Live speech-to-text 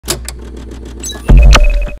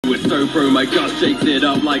so pro, my gut shakes it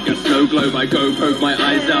up like a snow globe. I go poke my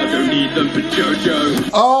eyes out, don't need them for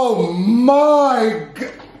JoJo. Oh my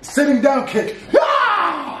God. Sitting down kick.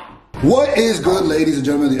 Ah! What is good, ladies and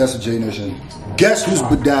gentlemen of the SJ Nation? Guess who's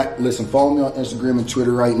bedacked? Listen, follow me on Instagram and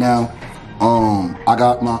Twitter right now. I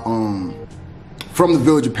got my From the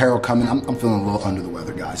Village apparel coming. I'm feeling a little under the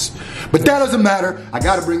weather, guys. But that doesn't matter. I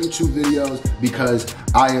gotta bring you 2 videos because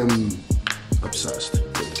I am obsessed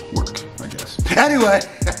with work, I guess. Anyway,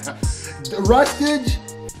 Rustage,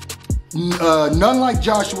 none like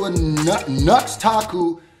Joshua, Nux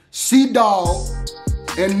Taku, CDawg,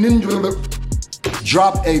 and Ninja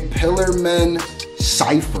drop a Pillarmen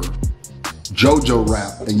Cypher, JoJo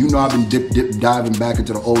Rap. And you know I've been diving back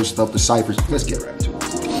into the old stuff, the ciphers. Let's get right into it.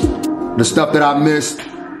 The stuff that I missed.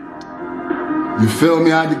 You feel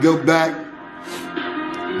me? I had to go back.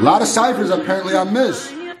 A lot of ciphers apparently I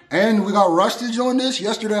missed. And we got Rustage on this.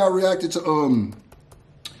 Yesterday I reacted to,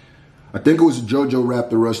 I think it was JoJo Rap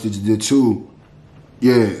that Rustage did too.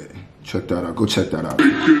 Yeah, check that out. Go check that out.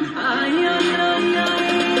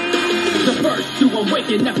 The first to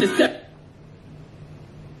awaken after step.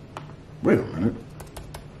 Wait a minute.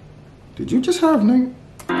 Did you just have name?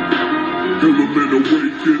 Who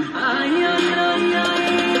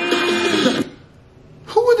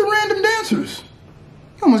were the random dancers?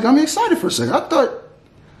 You almost got me excited for a second. I thought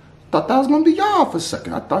that was gonna be y'all for a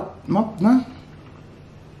second. I thought, nah.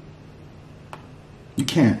 You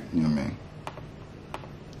can't, you know what I mean?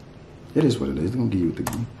 It is what it is. They're gonna give you the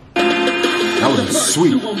game. That was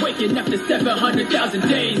sweet. After 700,000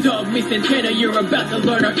 days of me Santana, you're about to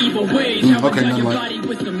learn our evil ways. Okay, your body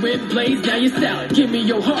with some whip blades, now you're salad. Give me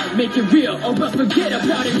your heart, make it real, or else forget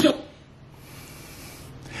about it.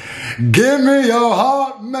 Give me your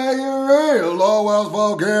heart, make it real, or else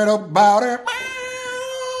forget about it.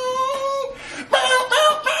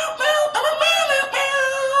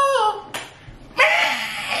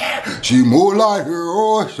 She move like the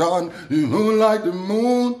ocean, she move like the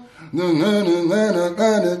moon.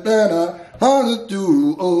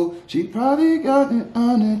 She probably got it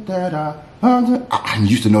on it that I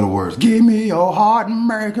used to know the words. Give me your heart and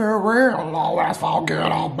make it real. Always forget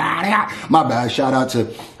about it. My bad. Shout out to,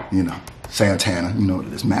 you know, Santana. You know what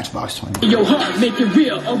it is. Matchbox 20. Your heart, make it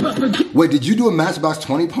real. Wait, did you do a Matchbox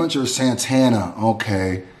 20 punch or Santana?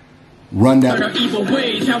 Okay. Run that. Our evil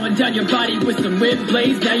ways, chowing down your body with some whip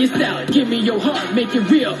blades. Now you're salad. Give me your heart, make it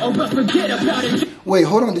real, or else forget about it. Wait,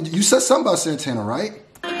 hold on. You said something about Santana, right?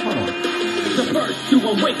 Hold on. The first to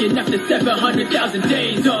awaken after 700,000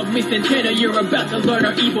 days of me Santana, you're about to learn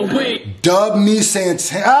our evil ways. Dub me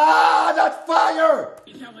Santana. Ah, that's fire!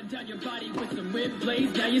 Chowing down your body with some whip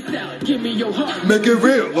blades. Now you're salad. Give me your heart, make it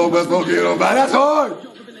real, or else forget about it. That's hard.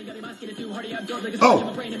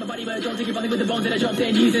 Oh.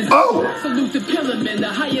 Oh. Salute to Pillarmen, the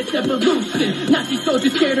highest evolution. Nazi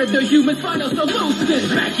soldiers scared of the human final solution.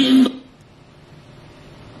 Back in.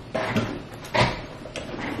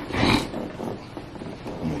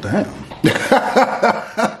 Well, damn.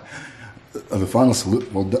 The final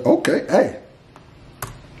salute. Well, okay, hey.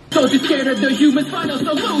 Soldiers scared of the human final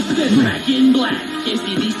solution. Back in black.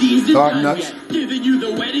 NCDC is done yet. Giving you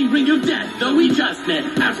the wedding ring of death, though we just met.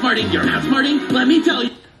 Outsmarting, you're outsmarting, let me tell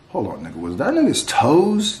you. Hold on, nigga. Was that nigga's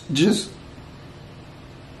toes just...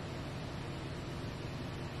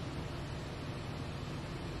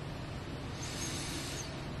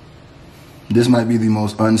 This might be the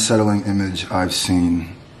most unsettling image I've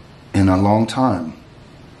seen in a long time.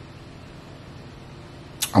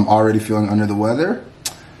 I'm already feeling under the weather.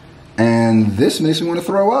 And this makes me want to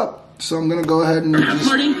throw up. So I'm going to go ahead and just...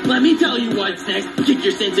 Marty, let me tell you what's next. Kick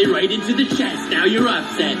your sensei right into the chest. Now you're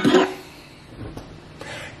upset.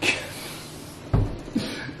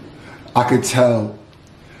 I could tell.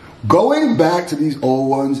 Going back to these old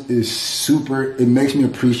ones is super... It makes me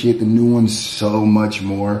appreciate the new ones so much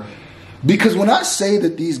more. Because when I say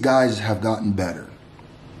that these guys have gotten better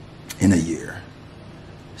in a year,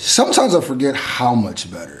 sometimes I forget how much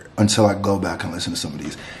better until I go back and listen to some of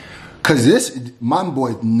these. Cause this, my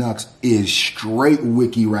boy Nux is straight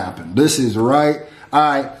wiki rapping. This is right. All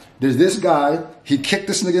right, there's this guy. He kicked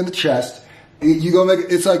this nigga in the chest. You gonna make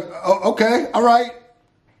it? It's like, oh, okay, all right,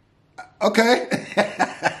 okay.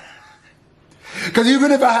 Cause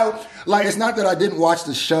even if I have, like, it's not that I didn't watch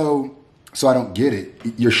the show, so I don't get it.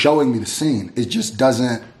 You're showing me the scene. It just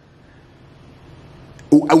doesn't.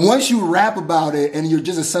 Once you rap about it and you're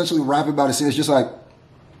just essentially rapping about a scene, it's just like,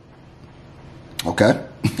 okay.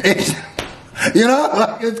 It's, you know,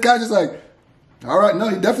 like, it's kind of just like, all right, no,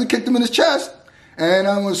 he definitely kicked him in his chest. And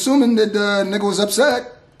I'm assuming that the nigga was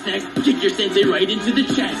upset. Next, kick your sensei right into the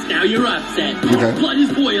chest. Now you're upset. Okay. Blood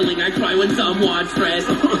is boiling. I cry when someone stress.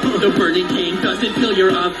 The burning cane doesn't feel your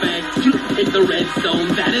effect. It's the redstone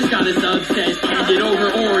that has got us obsessed. Hand it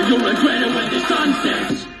over or you'll regret it when the sun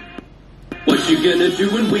sets. What you gonna do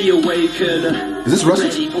when we awaken? Is this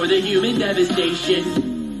Rustage? Ready for the human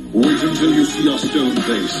devastation. Wait until you see our stone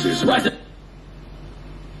faces.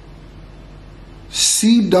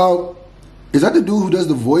 CDawg, is that the dude who does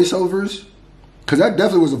the voiceovers? Because that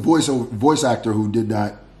definitely was a voice actor who did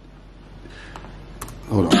that.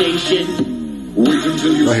 Hold on. Wait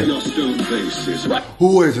until you see our stone faces.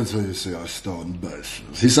 Who waits until you see our stone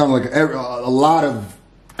faces? He sounded like a lot of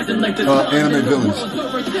anime villains.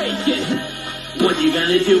 What you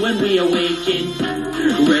gonna do when we awaken?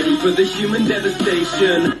 Ready for the human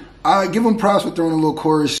devastation. I give them props for throwing a little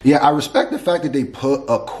chorus. Yeah, I respect the fact that they put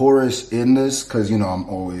a chorus in this because, you know, I'm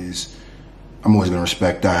always gonna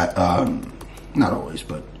respect that. Not always,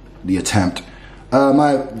 but the attempt.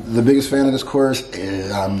 The biggest fan of this chorus is,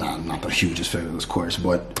 I'm not the hugest fan of this chorus,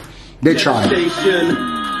 but they tried. Wait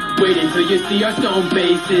until you see our stone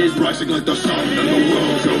faces rising like the sun and the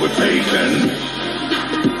world's overtaken.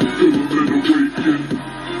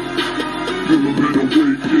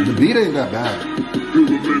 The beat ain't that bad.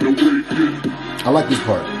 I like this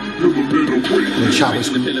part. The chopper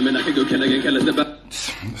screw.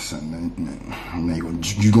 Listen, man,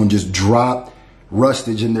 you gonna just drop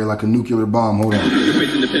Rustage in there like a nuclear bomb. Hold on. You're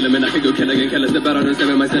facing the pillar, man. I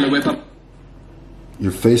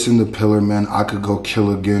could go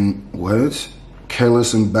kill again. What?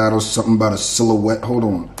 Careless in battle. Something about a silhouette. Hold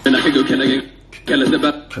on.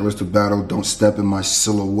 Careless to battle. Don't step in my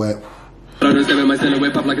silhouette.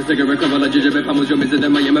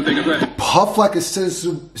 Puff like a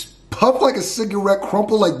cigarette,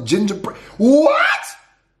 crumple like gingerbread. What?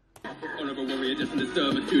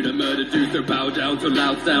 Bow down to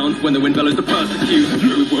loud sounds when the wind bellows to persecute.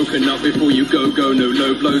 We've woken up before you go, no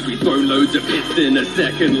low blows. We throw loads of hits in a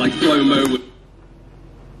second like slow-mo.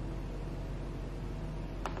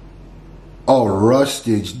 Oh,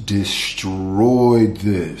 Rustage destroyed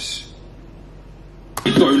this.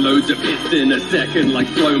 We throw loads of hits in a second like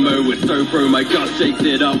slow-mo. With so pro, my gut shakes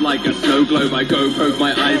it up like a snow globe. I go poke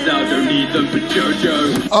my eyes out, don't need them for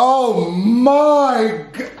JoJo. Oh my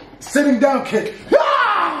God. Sitting down kick.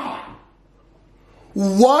 Ah!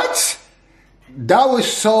 What? That was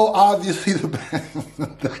so obviously the best.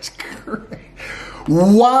 That's great.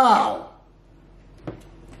 Wow.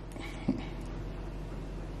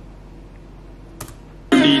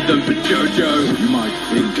 Need them for JoJo. You might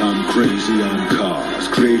think I'm crazy on cars,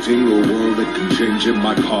 creating a world that can change in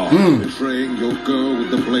my palm. Betraying your girl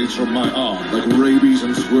with the blades from my arm, like rabies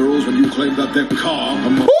and squirrels when you claim that they're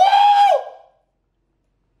calm.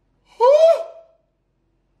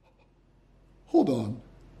 Hold on.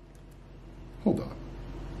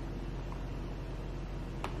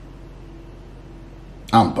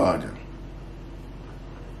 I'm bugging.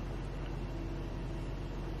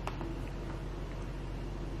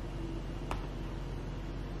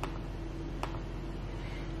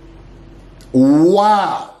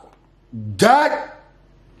 Wow.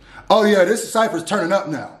 Oh yeah, this cipher's turning up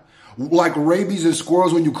now. Like rabies and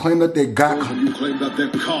squirrels when you claim that they got. When you claim that they're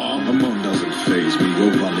calm, a moon doesn't faze me.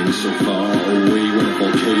 We're running so far away when a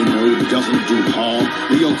volcano doesn't do harm.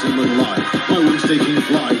 The ultimate life, my wings taking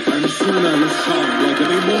flight, and soon I will shine like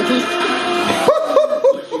an immortal star.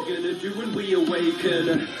 What you gonna do when we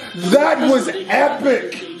awaken? That was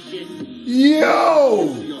epic.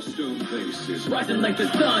 Yo. Your stone faces rising like the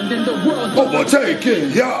sun, then the world's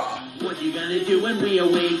overtaken. Yeah. What you gonna do when we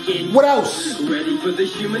awaken? What else? Ready for the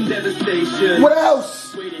human devastation. What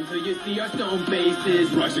else? Wait until you see our stone faces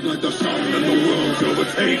rising like the sun and the world's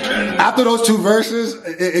overtaken. After those two verses,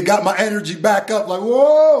 it got my energy back up. Like,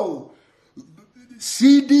 whoa.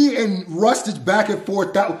 CD and Rustage back and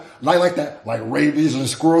forth. That, like that. Like rabies and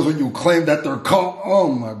squirrels when you claim that they're calm.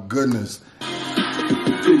 Oh my goodness.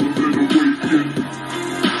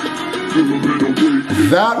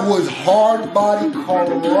 That was hard body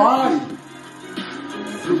karate.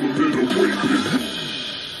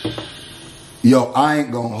 Yo, I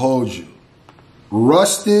ain't gonna hold you.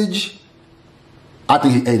 Rustage, I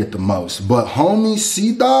think he ate it the most. But homie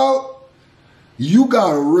CDawg, you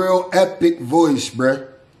got a real epic voice, bruh.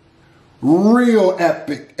 Real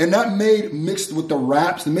epic. And that made, mixed with the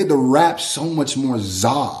raps, it made the raps so much more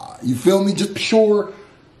za. You feel me? Just pure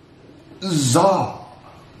za.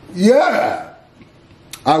 Yeah.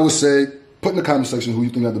 I would say, put in the comment section who you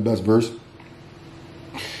think had the best verse.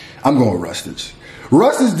 I'm going with Rustage.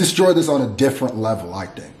 Rustage destroyed this on a different level, I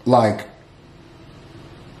think. Like,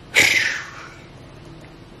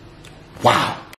 wow.